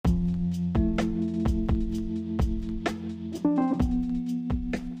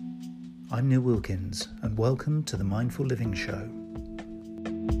I'm Neil Wilkins, and welcome to the Mindful Living Show.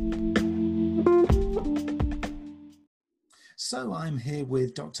 So I'm here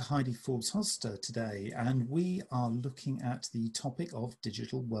with Dr. Heidi Forbes-Hoster today, and we are looking at the topic of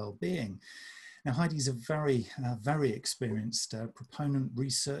digital well-being. Now, Heidi's a very experienced proponent,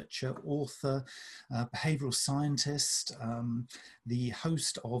 researcher, author, behavioral scientist, the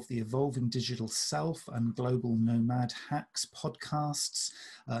host of the Evolving Digital Self and Global Nomad Hacks podcasts,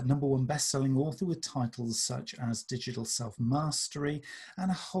 #1 best-selling author with titles such as Digital Self-Mastery and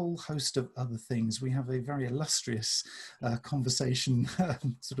a whole host of other things. We have a very illustrious conversation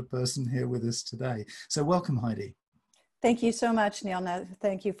sort of person here with us today. So welcome, Heidi. Thank you so much, Neil.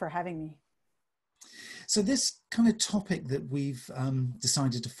 Thank you for having me. So this kind of topic that we've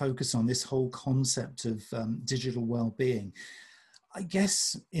decided to focus on, this whole concept of digital well-being, I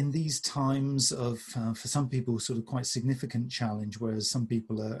guess in these times of, for some people, sort of quite significant challenge, whereas some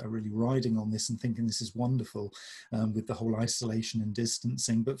people are really riding on this and thinking this is wonderful with the whole isolation and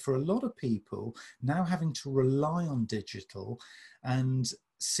distancing. But for a lot of people, now having to rely on digital and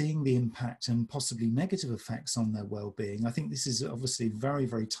seeing the impact and possibly negative effects on their well-being, I think this is obviously very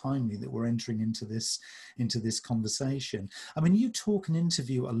timely that we're entering into this conversation. I mean, you talk and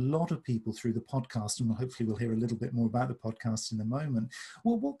interview a lot of people through the podcast, and hopefully we'll hear a little bit more about the podcast in a moment.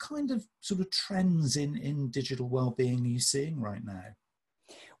 Well, what kind of sort of trends in digital well-being are you seeing right now?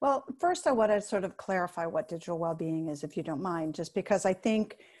 Well, first I want to sort of clarify what digital well-being is, if you don't mind, just because I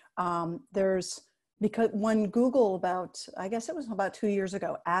think because when Google I guess it was about 2 years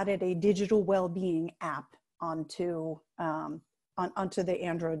ago, added a digital well-being app onto the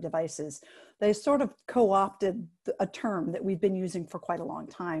Android devices, they sort of co-opted a term that we've been using for quite a long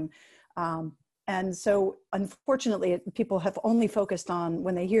time. And so unfortunately, people have only focused on,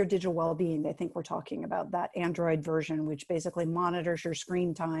 when they hear digital well-being, they think we're talking about that Android version, which basically monitors your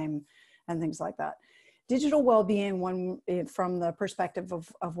screen time and things like that. Digital well-being, from the perspective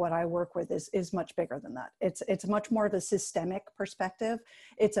of what I work with, is much bigger than that. It's much more of a systemic perspective.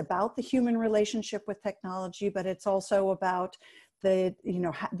 It's about the human relationship with technology, but it's also about the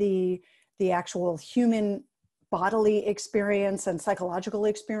actual human bodily experience and psychological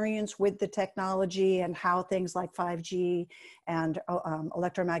experience with the technology, and how things like 5G and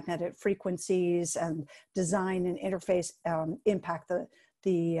electromagnetic frequencies and design and interface impact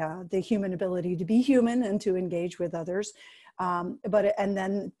the human ability to be human and to engage with others. And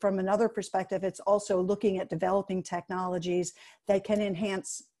then from another perspective, it's also looking at developing technologies that can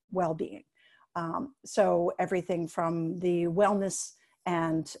enhance well-being. So everything from the wellness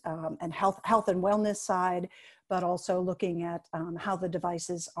and health and wellness side, but also looking at how the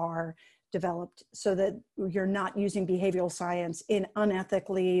devices are developed so that you're not using behavioral science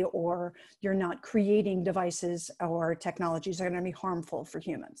unethically, or you're not creating devices or technologies that are going to be harmful for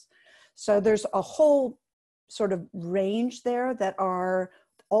humans. So there's a whole sort of range there that are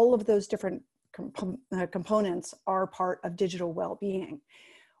all of those different components are part of digital well-being.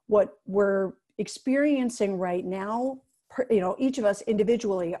 What we're experiencing right now, each of us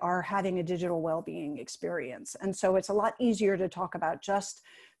individually are having a digital well-being experience. And so it's a lot easier to talk about just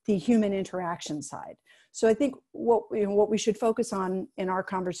the human interaction side. So I think what we should focus on in our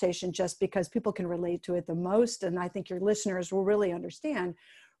conversation, just because people can relate to it the most, and I think your listeners will really understand,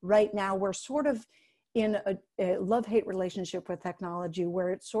 right now we're sort of in a love-hate relationship with technology,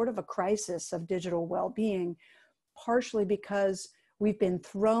 where it's sort of a crisis of digital well-being, partially because we've been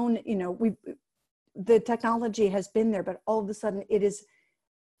thrown, the technology has been there, but all of a sudden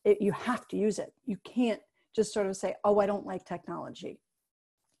you have to use it. You can't just sort of say, oh, I don't like technology,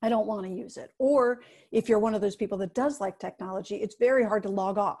 I don't want to use it. Or if you're one of those people that does like technology, it's very hard to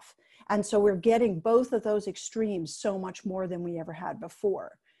log off. And so we're getting both of those extremes so much more than we ever had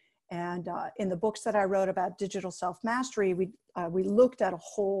before. And in the books that I wrote about digital self-mastery, we looked at a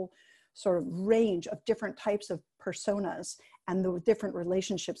whole sort of range of different types of personas and the different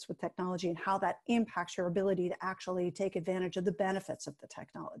relationships with technology, and how that impacts your ability to actually take advantage of the benefits of the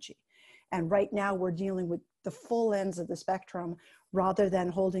technology. And right now we're dealing with the full ends of the spectrum rather than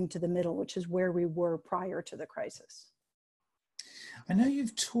holding to the middle, which is where we were prior to the crisis. I know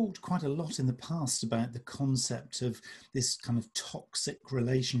you've talked quite a lot in the past about the concept of this kind of toxic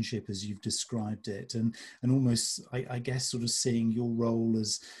relationship, as you've described it, and almost, I guess, sort of seeing your role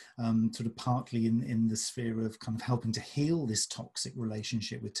as sort of partly in the sphere of kind of helping to heal this toxic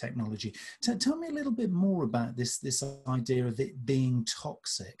relationship with technology. Tell me a little bit more about this idea of it being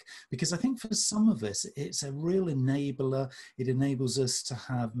toxic, because I think for some of us, it's a real enabler. It enables us to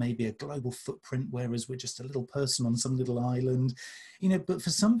have maybe a global footprint, whereas we're just a little person on some little island. You know, but for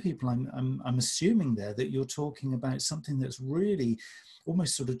some people, I'm assuming there that you're talking about something that's really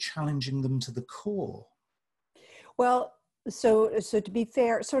almost sort of challenging them to the core. Well, so to be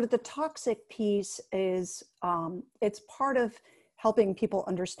fair, sort of the toxic piece is it's part of helping people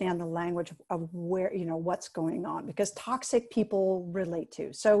understand the language of where, you know, what's going on, because toxic people relate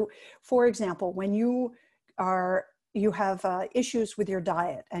to. So, for example, when you have issues with your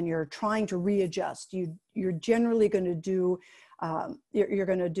diet and you're trying to readjust, you're generally going to do you're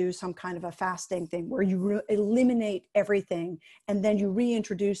going to do some kind of a fasting thing where you eliminate everything and then you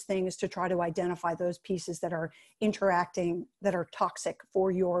reintroduce things to try to identify those pieces that are interacting, that are toxic for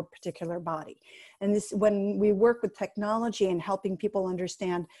your particular body. And this, when we work with technology and helping people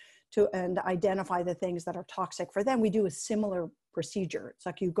understand and identify the things that are toxic for them, we do a similar procedure. It's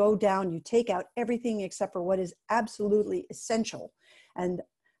like you go down, you take out everything except for what is absolutely essential. And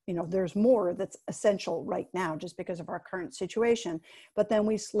you know, there's more that's essential right now just because of our current situation, but then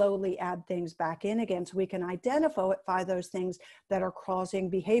we slowly add things back in again so we can identify those things that are causing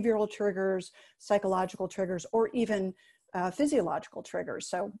behavioral triggers, psychological triggers, or even physiological triggers.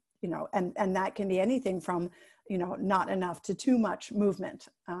 So, you know, and that can be anything from, you know, not enough to too much movement.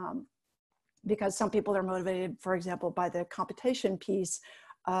 Because some people are motivated, for example, by the competition piece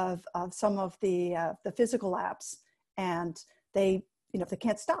of some of the physical apps, and they, you know, they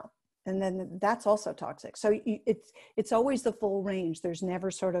can't stop, and then that's also toxic. So it's always the full range. There's never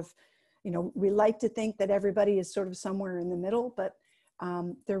sort of, you know, we like to think that everybody is sort of somewhere in the middle, but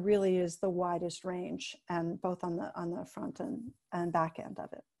there really is the widest range, and both on the front and back end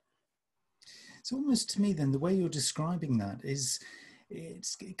of it. It's almost, to me then, the way you're describing that is,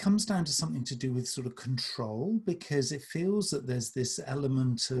 it comes down to something to do with sort of control, because it feels that there's this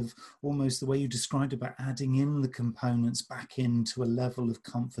element of almost the way you described about adding in the components back into a level of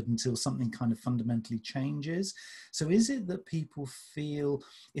comfort until something kind of fundamentally changes. So is it that people feel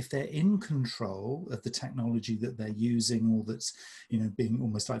if they're in control of the technology that they're using, or that's, you know, being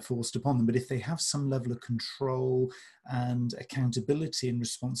almost like forced upon them, but if they have some level of control and accountability and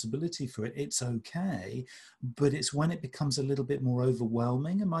responsibility for it, it's okay, but it's when it becomes a little bit more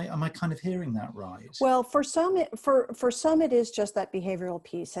overwhelming? Am I kind of hearing that right? Well, for some, it is just that behavioral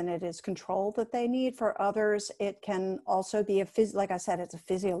piece, and it is control that they need. For others, it can also be like I said, it's a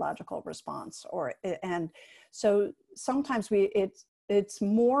physiological response, and so sometimes it's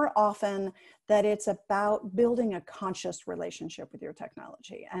more often that it's about building a conscious relationship with your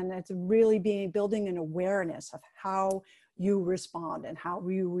technology, and it's really building an awareness of how you respond and how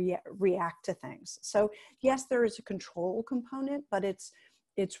you react to things. So yes, there is a control component, but it's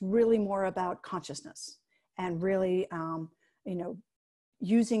really more about consciousness and really, you know,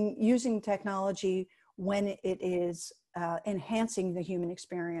 using technology when it is enhancing the human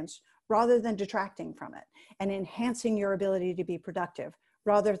experience rather than detracting from it, and enhancing your ability to be productive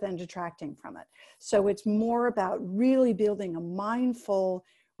rather than detracting from it. So it's more about really building a mindful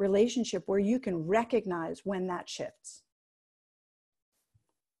relationship where you can recognize when that shifts.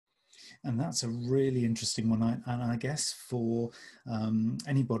 And that's a really interesting one. And I guess for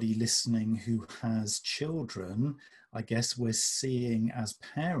anybody listening who has children, I guess we're seeing, as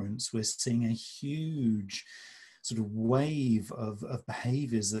parents, we're seeing a huge sort of wave of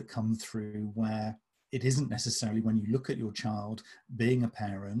behaviors that come through where it isn't necessarily, when you look at your child being a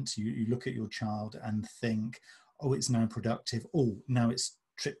parent, you look at your child and think, oh, it's now productive. Oh, now it's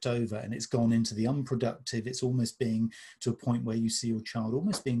tripped over and it's gone into the unproductive. It's almost being to a point where you see your child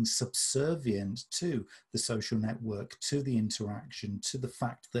almost being subservient to the social network, to the interaction, to the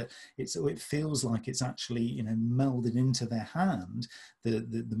fact that it feels like it's actually, you know, melded into their hand,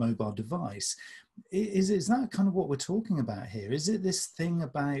 the mobile device. Is that kind of what we're talking about here? Is it this thing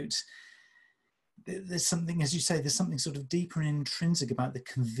about, there's something, as you say, there's something sort of deeper and intrinsic about the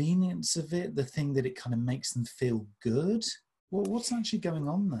convenience of it, the thing that it kind of makes them feel good? Well, what's actually going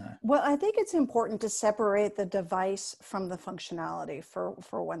on there? Well, I think it's important to separate the device from the functionality for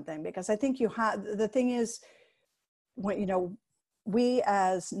one thing, because I think the thing is, when, you know, we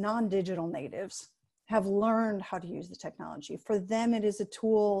as non-digital natives have learned how to use the technology. For them, it is a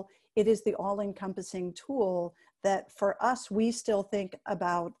tool. It is the all-encompassing tool that for us, we still think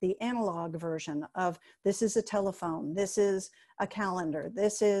about the analog version of, this is a telephone, this is a calendar,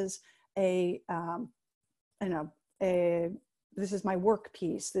 this is this is my work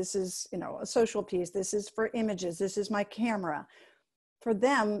piece, this is, you know, a social piece, this is for images, this is my camera. For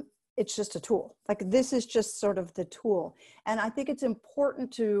them, it's just a tool. Like, this is just sort of the tool. And I think it's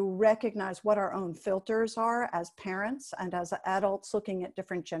important to recognize what our own filters are as parents and as adults looking at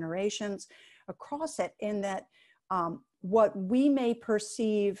different generations across it, in that what we may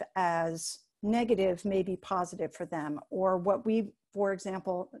perceive as negative may be positive for them, or what we for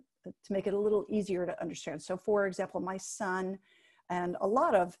example, to make it a little easier to understand. So for example, my son and a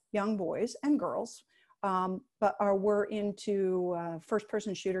lot of young boys and girls were into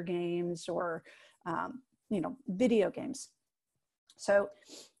first-person shooter games or video games. So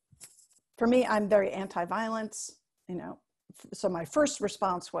for me, I'm very anti-violence, so my first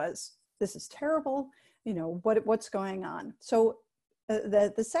response was, this is terrible, what's going on? So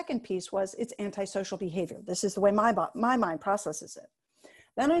the second piece was, it's antisocial behavior. This is the way my mind processes it.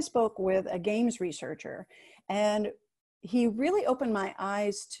 Then I spoke with a games researcher, and he really opened my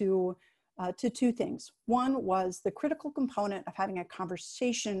eyes to two things. One was the critical component of having a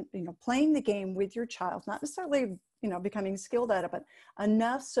conversation, playing the game with your child, not necessarily, becoming skilled at it, but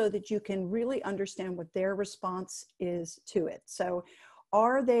enough so that you can really understand what their response is to it. So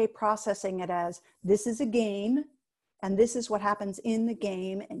are they processing it as, this is a game and this is what happens in the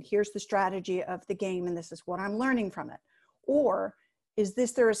game, and here's the strategy of the game, and this is what I'm learning from it? Or is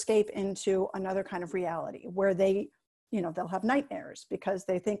this their escape into another kind of reality where they, they'll have nightmares because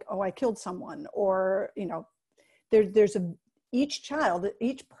they think, oh, I killed someone, or,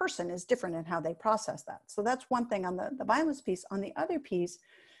 each person is different in how they process that. So that's one thing on the violence piece. On the other piece,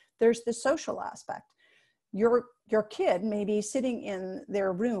 there's the social aspect. Your kid may be sitting in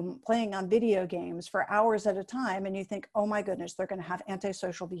their room playing on video games for hours at a time, and you think, oh my goodness, they're going to have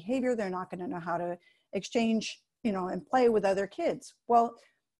antisocial behavior. They're not going to know how to exchange, and play with other kids. Well,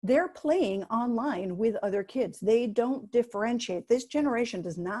 they're playing online with other kids. They don't differentiate. This generation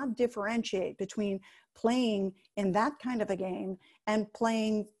does not differentiate between playing in that kind of a game and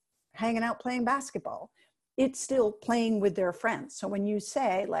hanging out playing basketball. It's still playing with their friends. So when you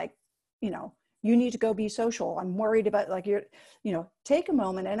say, like, you need to go be social, I'm worried about, like, take a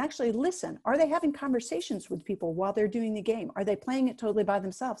moment and actually listen. Are they having conversations with people while they're doing the game? Are they playing it totally by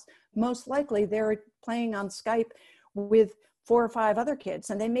themselves? Most likely they're playing on Skype with 4 or 5 other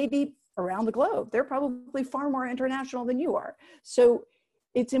kids, and they may be around the globe. They're probably far more international than you are. So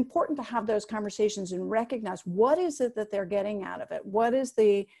it's important to have those conversations and recognize, what is it that they're getting out of it? What is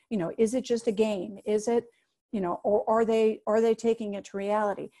is it just a game? Is it, or are they taking it to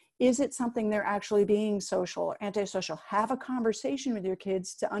reality? Is it something they're actually being social or antisocial? Have a conversation with your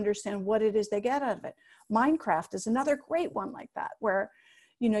kids to understand what it is they get out of it. Minecraft is another great one like that, where,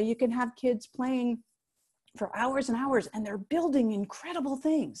 you can have kids playing for hours and hours, and they're building incredible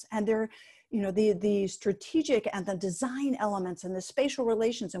things. And they're, the strategic and the design elements and the spatial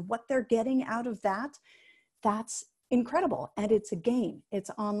relations and what they're getting out of that, that's incredible. And it's a game, it's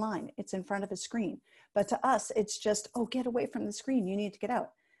online, it's in front of a screen. But to us, it's just, oh, get away from the screen, you need to get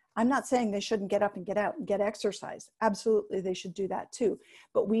out. I'm not saying they shouldn't get up and get out and get exercise. Absolutely, they should do that too.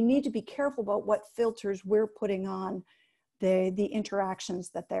 But we need to be careful about what filters we're putting on the interactions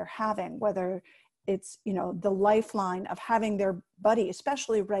that they're having, whether it's, the lifeline of having their buddy,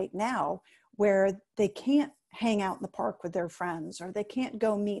 especially right now, where they can't hang out in the park with their friends, or they can't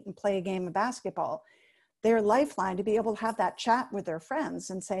go meet and play a game of basketball. Their lifeline to be able to have that chat with their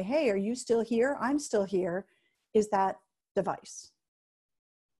friends and say, hey, are you still here? I'm still here, is that device.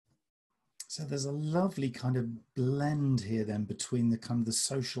 So there's a lovely kind of blend here then between the kind of the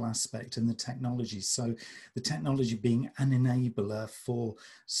social aspect and the technology. So the technology being an enabler for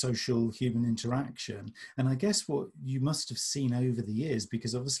social human interaction. And I guess what you must have seen over the years,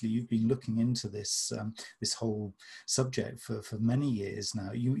 because obviously you've been looking into this this whole subject for many years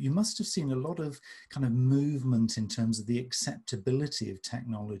now, you must have seen a lot of kind of movement in terms of the acceptability of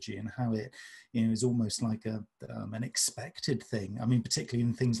technology and how it, is almost like an expected thing. I mean, particularly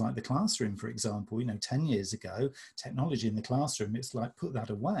in things like the classroom, for example, 10 years ago, technology in the classroom, it's like, put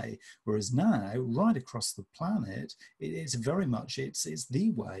that away. Whereas now, right across the planet, it's very much, it's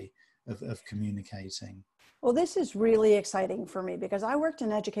the way of communicating. Well, this is really exciting for me because I worked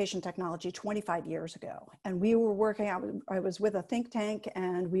in education technology 25 years ago, and we were working, I was with a think tank,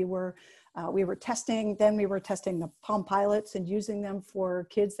 and we were testing the Palm Pilots and using them for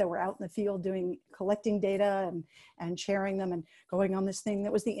kids that were out in the field collecting data and sharing them and going on this thing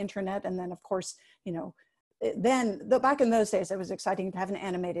that was the internet. And then of course, back in those days, it was exciting to have an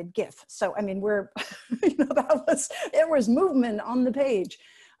animated GIF. So, I mean, there was movement on the page.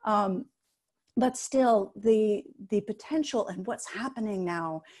 But still, the potential and what's happening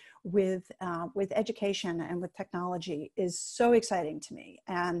now with education and with technology is so exciting to me,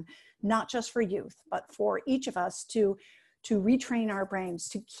 and not just for youth, but for each of us to retrain our brains,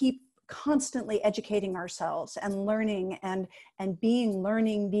 to keep constantly educating ourselves and learning and being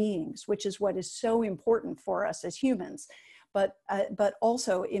learning beings, which is what is so important for us as humans. But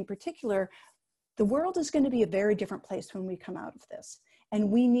also, in particular, the world is going to be a very different place when we come out of this, and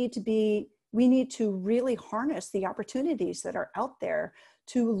we need to be we need to really harness the opportunities that are out there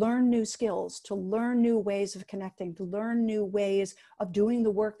to learn new skills, to learn new ways of connecting, to learn new ways of doing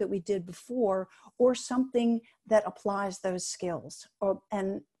the work that we did before, or something that applies those skills.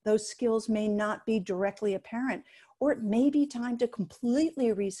 And those skills may not be directly apparent, or it may be time to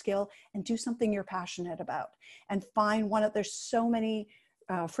completely reskill and do something you're passionate about and find there's so many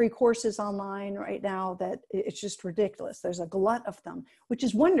free courses online right now that it's just ridiculous. There's a glut of them, which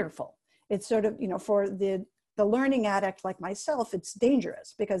is wonderful. It's sort of, for the learning addict like myself, it's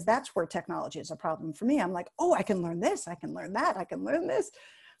dangerous because that's where technology is a problem for me. I'm like, oh, I can learn this, I can learn that, I can learn this.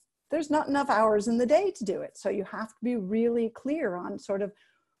 There's not enough hours in the day to do it. So you have to be really clear on sort of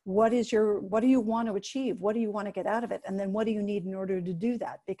what do you want to achieve? What do you want to get out of it? And then what do you need in order to do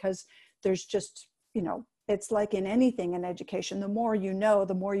that? Because there's just, it's like in anything in education, the more you know,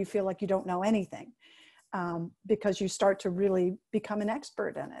 the more you feel like you don't know anything, because you start to really become an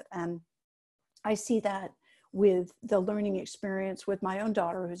expert in it. And I see that with the learning experience with my own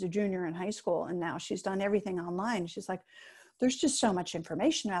daughter, who's a junior in high school, and now she's done everything online. She's like, there's just so much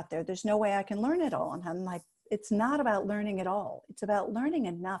information out there. There's no way I can learn it all. And I'm like, it's not about learning at all. It's about learning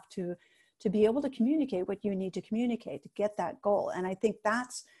enough to be able to communicate what you need to communicate to get that goal. And I think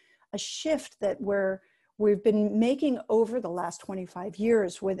that's a shift that we've been making over the last 25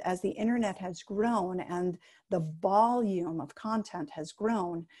 years as the internet has grown and the volume of content has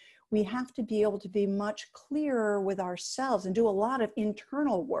grown. We have to be able to be much clearer with ourselves and do a lot of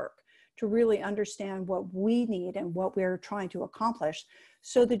internal work to really understand what we need and what we're trying to accomplish,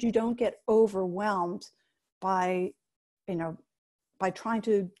 so that you don't get overwhelmed by trying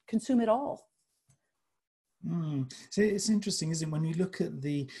to consume it all. So it's interesting, isn't it, when you look at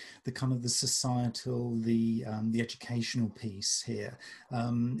the kind of the societal, the educational piece here.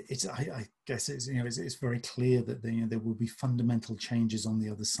 I guess it's very clear that there will be fundamental changes on the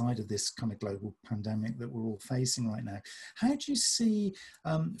other side of this kind of global pandemic that we're all facing right now. How do you see,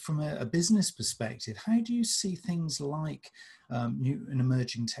 from a business perspective, how do you see things like new and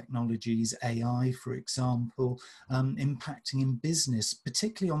emerging technologies, AI, for example, impacting in business,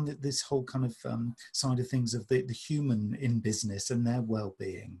 particularly on this whole kind of side of things of the human in business and their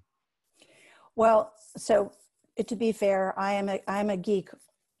well-being? Well, so to be fair, I'm a geek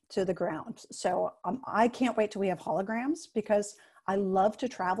to the ground. So I can't wait till we have holograms, because I love to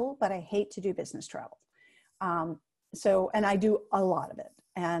travel, but I hate to do business travel. And I do a lot of it.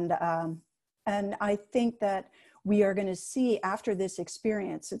 And I think that we are going to see after this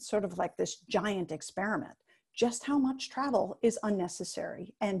experience, it's sort of like this giant experiment, just how much travel is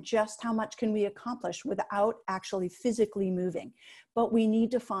unnecessary and just how much can we accomplish without actually physically moving. But we need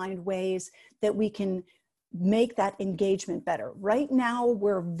to find ways that we can make that engagement better. Right now,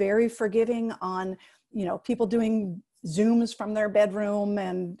 we're very forgiving on, people doing Zooms from their bedroom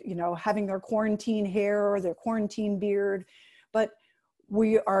and, having their quarantine hair or their quarantine beard. But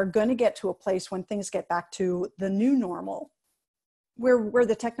we are going to get to a place when things get back to the new normal, where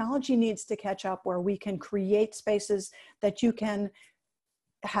the technology needs to catch up, where we can create spaces that you can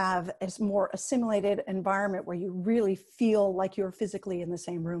have a more assimilated environment where you really feel like you're physically in the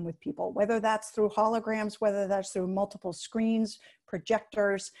same room with people, whether that's through holograms, whether that's through multiple screens,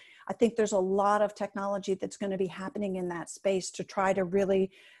 projectors. I think there's a lot of technology that's going to be happening in that space to try to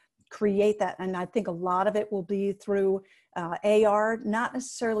really create that. And I think a lot of it will be through AR, not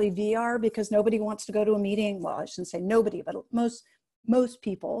necessarily VR, because nobody wants to go to a meeting. Well, I shouldn't say nobody, but most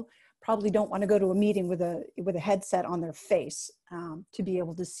people probably don't want to go to a meeting with a headset on their face to be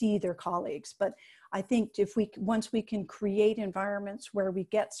able to see their colleagues. But I think once we can create environments where we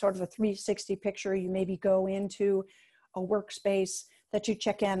get sort of a 360 picture, you maybe go into a workspace that you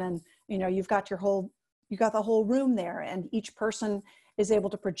check in, and you've got the whole room there, and each person is able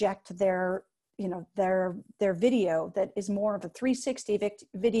to project their video that is more of a 360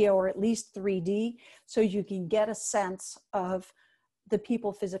 video, or at least 3D, so you can get a sense of the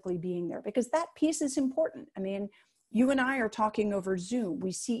people physically being there, because that piece is important. I mean, you and I are talking over Zoom.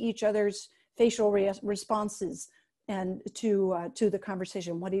 We see each other's facial responses and to the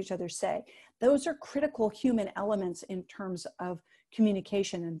conversation, what each other say. Those are critical human elements in terms of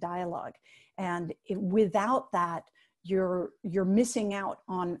communication and dialogue. And without that, you're missing out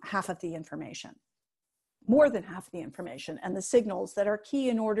on half of the information, more than half of the information, and the signals that are key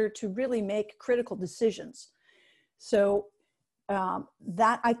in order to really make critical decisions. So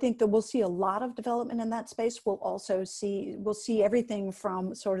that I think that we'll see a lot of development in that space. We'll see everything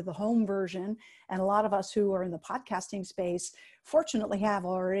from sort of the home version, and a lot of us who are in the podcasting space fortunately have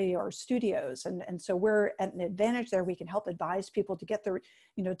already our studios, and so we're at an advantage there. We can help advise people to get the,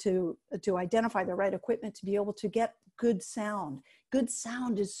 to identify the right equipment to be able to get good sound. Good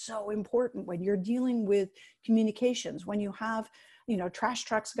sound is so important when you're dealing with communications, when you have, trash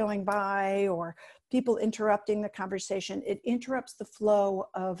trucks going by or people interrupting the conversation. It interrupts the flow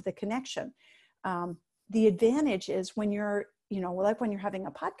of the connection. The advantage is when you're, like when you're having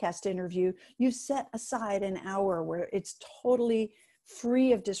a podcast interview, you set aside an hour where it's totally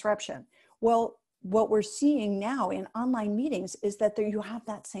free of disruption. Well, what we're seeing now in online meetings is that you have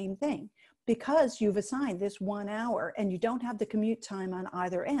that same thing. Because you've assigned this 1 hour and you don't have the commute time on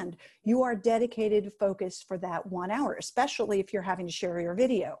either end, you are dedicated, focused for that 1 hour, especially if you're having to share your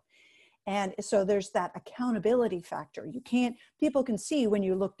video. And so there's that accountability factor. People can see when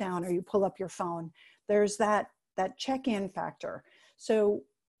you look down or you pull up your phone. There's that check-in factor. So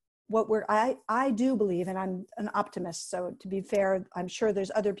I do believe, and I'm an optimist, so to be fair, I'm sure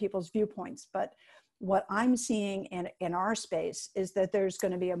there's other people's viewpoints, but what I'm seeing in our space is that there's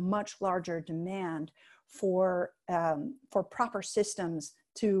going to be a much larger demand for proper systems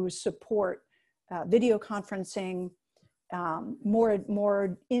to support video conferencing,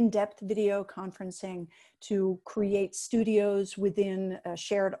 more in-depth video conferencing, to create studios within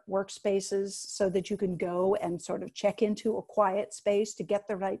shared workspaces so that you can go and sort of check into a quiet space to get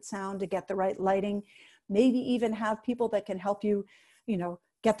the right sound, to get the right lighting, maybe even have people that can help you,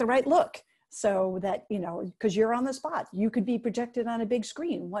 get the right look. So that, because you're on the spot, you could be projected on a big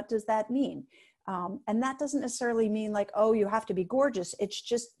screen. What does that mean? And that doesn't necessarily mean like, oh, you have to be gorgeous. It's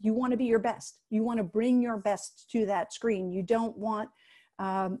just, you want to be your best. You want to bring your best to that screen. You don't want,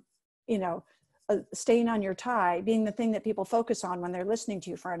 stain on your tie being the thing that people focus on when they're listening to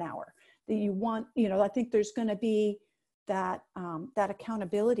you for an hour. That you want, I think there's going to be that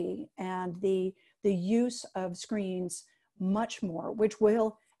accountability and the use of screens much more, which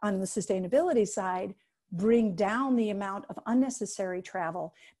will, on the sustainability side, bring down the amount of unnecessary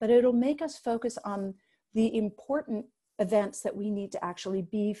travel, but it'll make us focus on the important events that we need to actually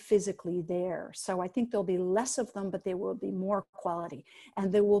be physically there. So I think there'll be less of them, but they will be more quality.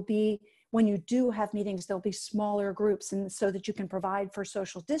 And there will be, when you do have meetings, there'll be smaller groups, and so that you can provide for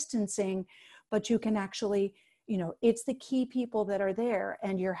social distancing, but you can actually, it's the key people that are there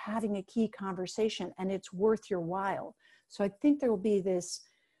and you're having a key conversation and it's worth your while. So I think there will be this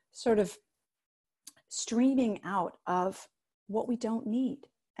sort of streaming out of what we don't need.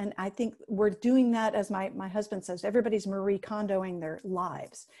 And I think we're doing that, as my husband says, everybody's Marie Kondoing their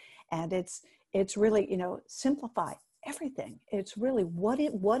lives. And it's really, simplify everything. It's really what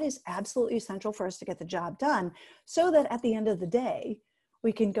is absolutely essential for us to get the job done, so that at the end of the day,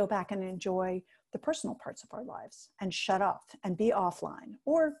 we can go back and enjoy the personal parts of our lives and shut off and be offline,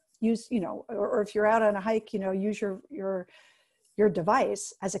 or use, or if you're out on a hike, use your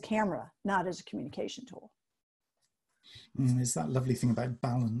device as a camera, not as a communication tool. It's that lovely thing about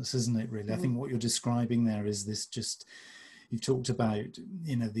balance, isn't it, really? I think what you're describing there is this, you've talked about,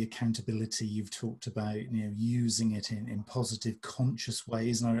 the accountability, you've talked about, using it in positive, conscious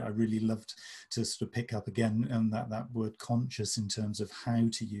ways. And I really loved to sort of pick up again that word conscious in terms of how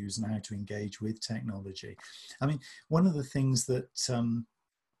to use and how to engage with technology. I mean, one of the things that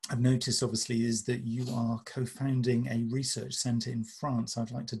I've noticed, obviously, is that you are co-founding a research centre in France.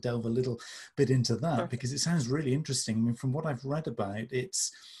 I'd like to delve a little bit into that. Sure. Because it sounds really interesting. I mean, from what I've read about,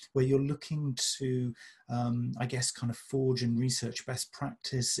 it's where you're looking to, I guess, kind of forge and research best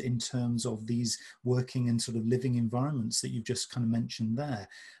practice in terms of these working and sort of living environments that you've just kind of mentioned there.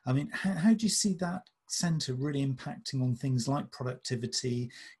 I mean, how do you see that centre really impacting on things like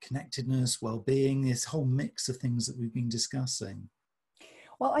productivity, connectedness, well-being, this whole mix of things that we've been discussing?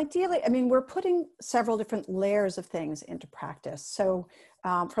 Well, ideally, I mean, we're putting several different layers of things into practice. So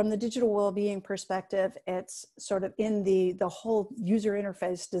from the digital well-being perspective, it's sort of in the whole user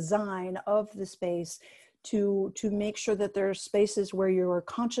interface design of the space to make sure that there are spaces where you're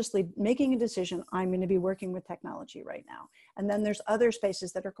consciously making a decision, I'm going to be working with technology right now. And then there's other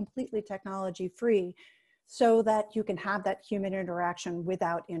spaces that are completely technology free, so that you can have that human interaction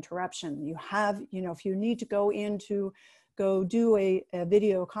without interruption. You have, if you need to go do a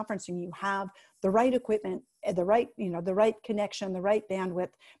video conferencing, you have the right equipment, the right connection, the right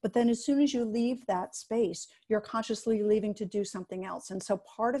bandwidth. But then as soon as you leave that space, you're consciously leaving to do something else. And so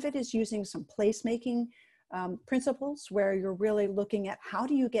part of it is using some placemaking principles, where you're really looking at how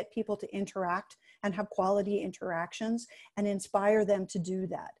do you get people to interact and have quality interactions and inspire them to do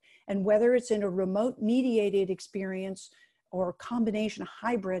that. And whether it's in a remote mediated experience or combination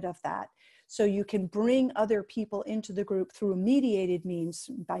hybrid of that. So you can bring other people into the group through mediated means.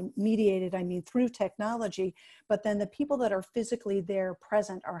 By mediated, I mean through technology, but then the people that are physically there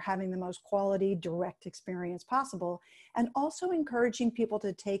present are having the most quality, direct experience possible, and also encouraging people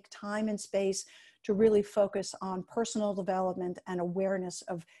to take time and space to really focus on personal development and awareness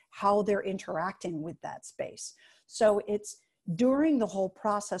of how they're interacting with that space. So it's during the whole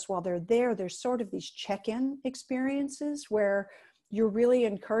process while they're there, there's sort of these check-in experiences where you're really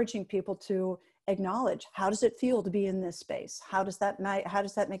encouraging people to acknowledge, how does it feel to be in this space? How does that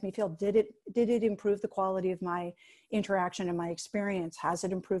make me feel? Did it improve the quality of my interaction and my experience? Has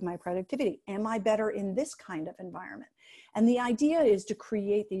it improved my productivity? Am I better in this kind of environment? And the idea is to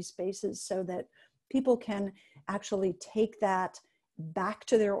create these spaces so that people can actually take that back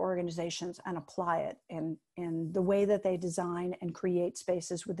to their organizations and apply it in the way that they design and create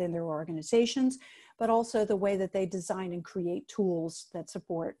spaces within their organizations, but also the way that they design and create tools that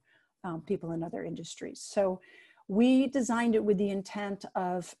support people in other industries. So we designed it with the intent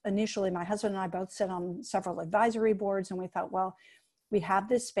of, initially, my husband and I both sit on several advisory boards, and we thought, well, we have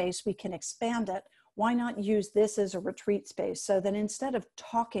this space, we can expand it. Why not use this as a retreat space? So that instead of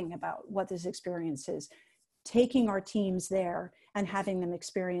talking about what this experience is, taking our teams there and having them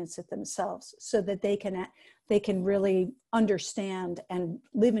experience it themselves so that they can really understand and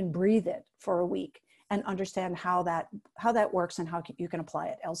live and breathe it for a week and understand how that works and how you can apply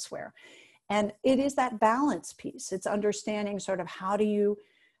it elsewhere. And it is that balance piece. It's understanding sort of how do you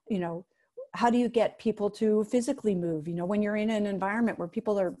get people to physically move? When you're in an environment where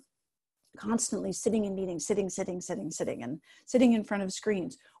people are constantly sitting in meetings, sitting, and sitting in front of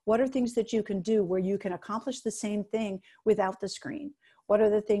screens. What are things that you can do where you can accomplish the same thing without the screen? What are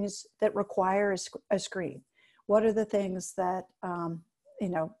the things that require a screen? What are the things that,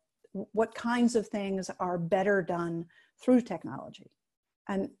 what kinds of things are better done through technology?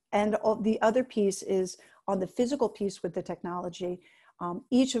 And the other piece is on the physical piece with the technology.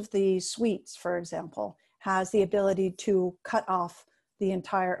 Each of the suites, for example, has the ability to cut off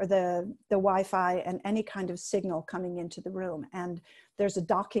the Wi-Fi and any kind of signal coming into the room. And there's a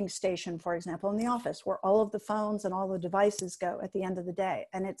docking station, for example, in the office where all of the phones and all the devices go at the end of the day.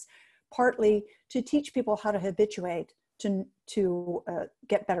 And it's partly to teach people how to habituate to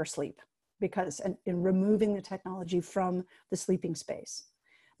get better sleep, because in removing the technology from the sleeping space.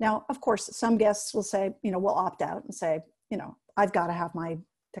 Now, of course, some guests will say, will opt out and say, I've got to have my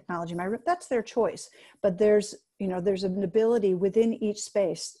technology in my room. That's their choice. But there's an ability within each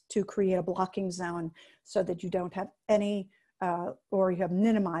space to create a blocking zone so that you don't have any, or you have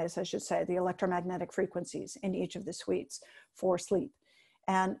minimized, I should say, the electromagnetic frequencies in each of the suites for sleep.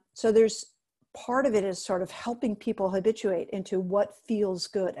 And so part of it is sort of helping people habituate into what feels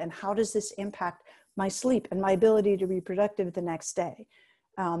good and how does this impact my sleep and my ability to be productive the next day.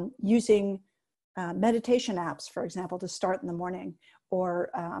 Using meditation apps, for example, to start in the morning, or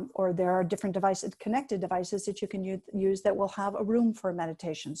there are different connected devices that you can use that will have a room for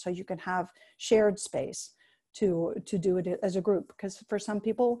meditation. So you can have shared space to do it as a group, because for some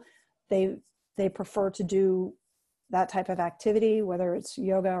people, they prefer to do that type of activity, whether it's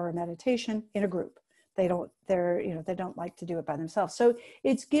yoga or meditation, in a group. They don't like to do it by themselves. So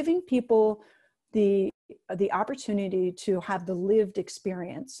it's giving people the opportunity to have the lived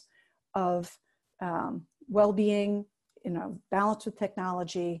experience of well-being, balance with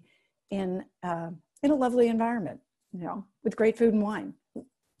technology in a lovely environment, with great food and wine.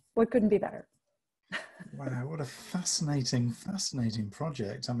 What couldn't be better? Wow, what a fascinating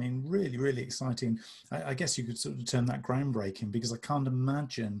project. I mean, really, really exciting. I guess you could sort of term that groundbreaking, because I can't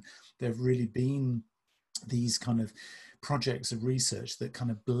imagine there have really been these kind of projects of research that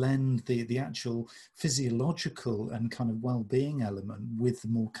kind of blend the actual physiological and kind of well-being element with the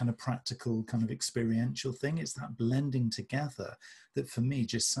more kind of practical kind of experiential thing. It's that blending together that for me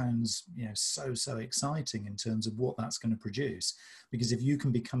just sounds so exciting in terms of what that's going to produce. Because if you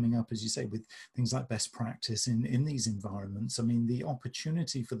can be coming up, as you say, with things like best practice in these environments, I mean, the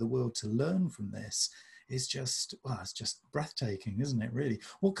opportunity for the world to learn from this is just, it's just breathtaking, isn't it, really?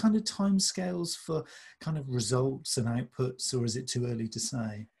 What kind of timescales for kind of results and outputs, or is it too early to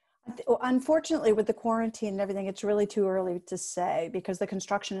say? Unfortunately, with the quarantine and everything, it's really too early to say, because the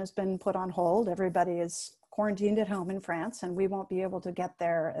construction has been put on hold. Everybody is quarantined at home in France, and we won't be able to get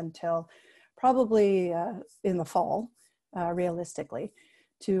there until probably in the fall, realistically.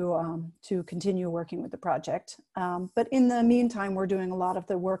 to continue working with the project. But in the meantime, we're doing a lot of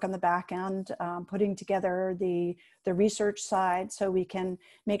the work on the back end, putting together the research side so we can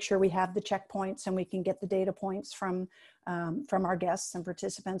make sure we have the checkpoints and we can get the data points from our guests and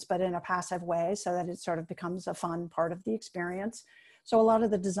participants, but in a passive way so that it sort of becomes a fun part of the experience. So a lot of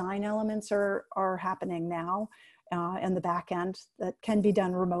the design elements are happening now in the back end that can be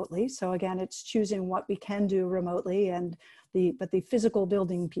done remotely. So again, it's choosing what we can do remotely, and but the physical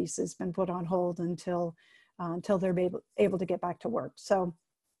building piece has been put on hold until they're able to get back to work. So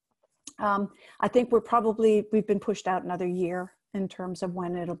I think we've been pushed out another year in terms of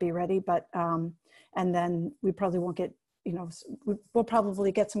when it'll be ready, but and then we probably won't get, we'll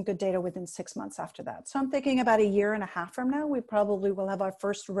probably get some good data within 6 months after that. So I'm thinking about a year and a half from now, we probably will have our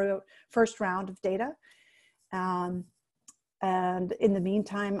first round of data. And in the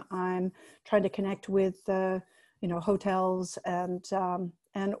meantime, I'm trying to connect with hotels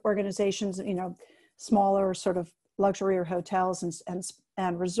and organizations, smaller sort of luxury hotels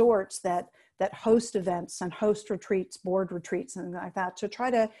and resorts that host events and host retreats, board retreats, and like that, to try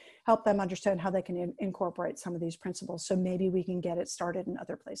to help them understand how they can incorporate some of these principles. So maybe we can get it started in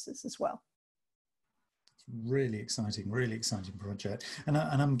other places as well. Really exciting project. And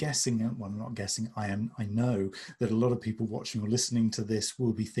I'm guessing, well, I'm not guessing, I know that a lot of people watching or listening to this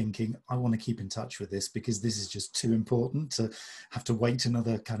will be thinking, I want to keep in touch with this because this is just too important to have to wait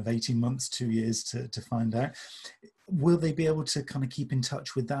another kind of 18 months, 2 years to find out. Will they be able to kind of keep in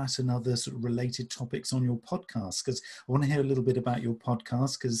touch with that and other sort of related topics on your podcast? Because I want to hear a little bit about your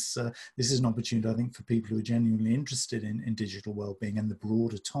podcast, because this is an opportunity, I think, for people who are genuinely interested in digital wellbeing and the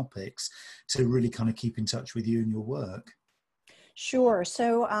broader topics to really kind of keep in touch with you and your work. Sure.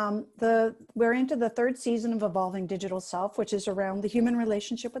 So we're into the third season of Evolving Digital Self, which is around the human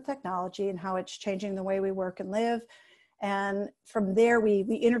relationship with technology and how it's changing the way we work and live. And from there, we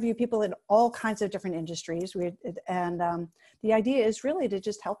interview people in all kinds of different industries. The idea is really to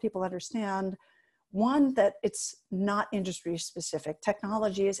just help people understand, one, that it's not industry specific.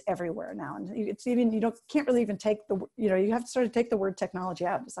 Technology is everywhere now. And it's even, can't really even take you have to sort of take the word technology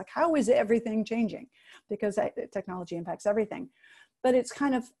out. It's like, how is everything changing? Because technology impacts everything. But it's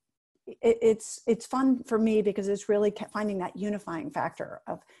kind of, it's fun for me because it's really finding that unifying factor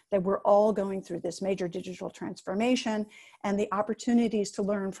of that we're all going through this major digital transformation and the opportunities to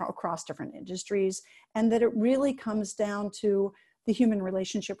learn from across different industries, and that it really comes down to the human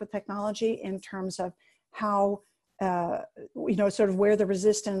relationship with technology in terms of how sort of where the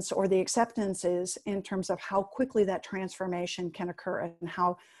resistance or the acceptance is in terms of how quickly that transformation can occur and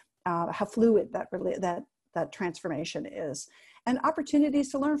how fluid that transformation is, and opportunities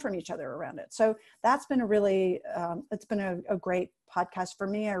to learn from each other around it. So that's been it's been a great podcast for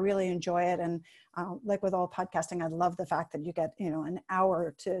me. I really enjoy it. And like with all podcasting, I love the fact that you get, an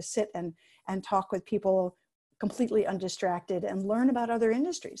hour to sit and talk with people completely undistracted and learn about other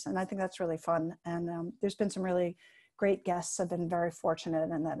industries. And I think that's really fun. And there's been some really great guests. I've been very fortunate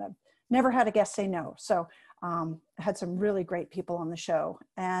in that I've never had a guest say no. So I had some really great people on the show.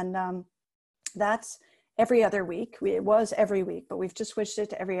 And that's every other week. It was every week, but we've just switched it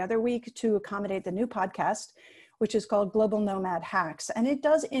to every other week to accommodate the new podcast, which is called Global Nomad Hacks. And it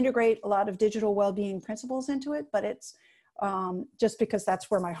does integrate a lot of digital well-being principles into it, but it's just because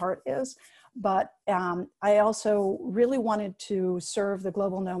that's where my heart is. But I also really wanted to serve the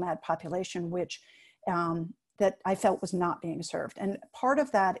global nomad population, which that I felt was not being served. And part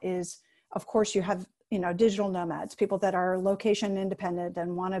of that is, of course, you have digital nomads, people that are location independent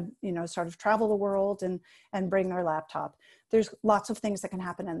and want to, sort of travel the world and bring their laptop. There's lots of things that can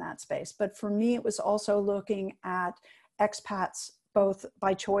happen in that space. But for me, it was also looking at expats, both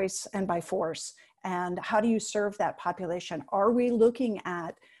by choice and by force. And how do you serve that population? Are we looking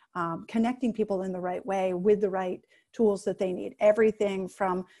at connecting people in the right way with the right tools that they need? Everything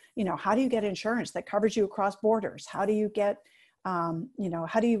from, how do you get insurance that covers you across borders? How do you get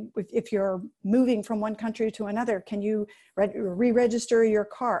if you're moving from one country to another, can you re-register your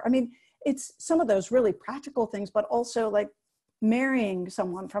car? I mean, it's some of those really practical things, but also like marrying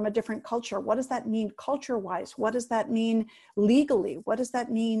someone from a different culture. What does that mean culture-wise? What does that mean legally? What does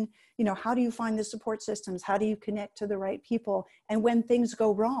that mean? How do you find the support systems? How do you connect to the right people? And when things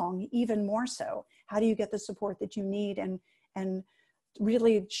go wrong, even more so, how do you get the support that you need? And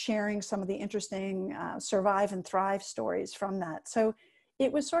really sharing some of the interesting survive and thrive stories from that. So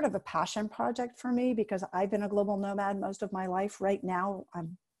it was sort of a passion project for me because I've been a global nomad most of my life. Right now,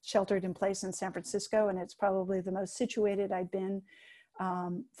 I'm sheltered in place in San Francisco, and it's probably the most situated I've been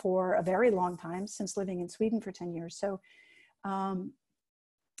for a very long time, since living in Sweden for 10 years. So,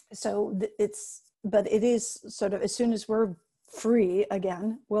 but it is sort of, as soon as we're free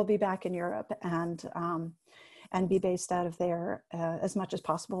again, will be back in Europe and be based out of there as much as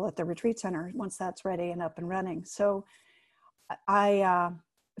possible at the retreat center once that's ready and up and running. So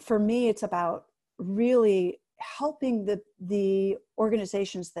for me, it's about really helping the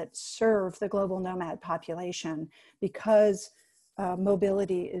organizations that serve the global nomad population, because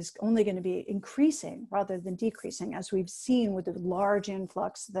mobility is only going to be increasing rather than decreasing, as we've seen with the large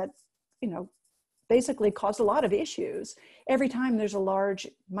influx that, basically caused a lot of issues. Every time there's a large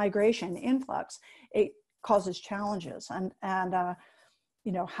migration influx, it causes challenges. And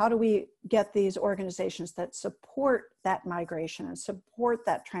how do we get these organizations that support that migration and support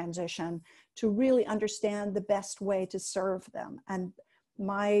that transition to really understand the best way to serve them? And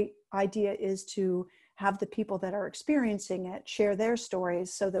my idea is to have the people that are experiencing it share their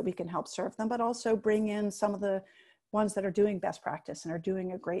stories so that we can help serve them, but also bring in some of the ones that are doing best practice and are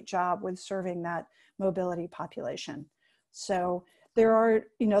doing a great job with serving that mobility population. So there's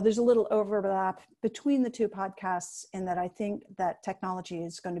a little overlap between the two podcasts, in that I think that technology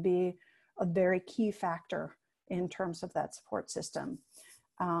is going to be a very key factor in terms of that support system.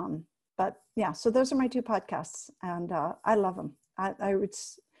 But yeah, so those are my two podcasts, and I love them.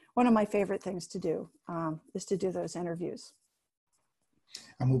 It's one of my favorite things to do, is to do those interviews.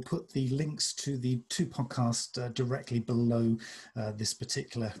 And we'll put the links to the two podcasts directly below this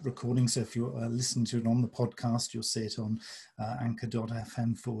particular recording. So if you're listening to it on the podcast, you'll see it on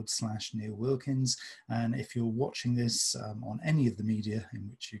anchor.fm/Neil Wilkins. And if you're watching this on any of the media in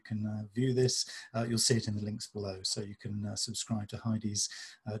which you can view this, you'll see it in the links below. So you can subscribe to Heidi's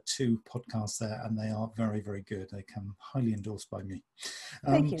two podcasts there, and they are very, very good. They come highly endorsed by me.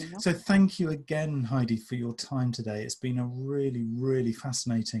 Thank you. So thank you again, Heidi, for your time today. It's been a really, really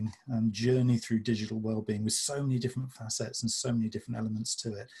fascinating journey through digital wellbeing, with so many different facets and so many different elements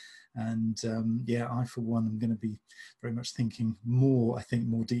to it. And I, for one, am going to be very much thinking more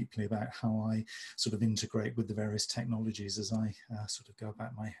deeply about how I sort of integrate with the various technologies as I sort of go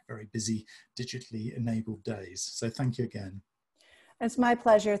about my very busy digitally enabled days. So thank you again. It's my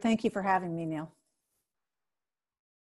pleasure. Thank you for having me, Neil.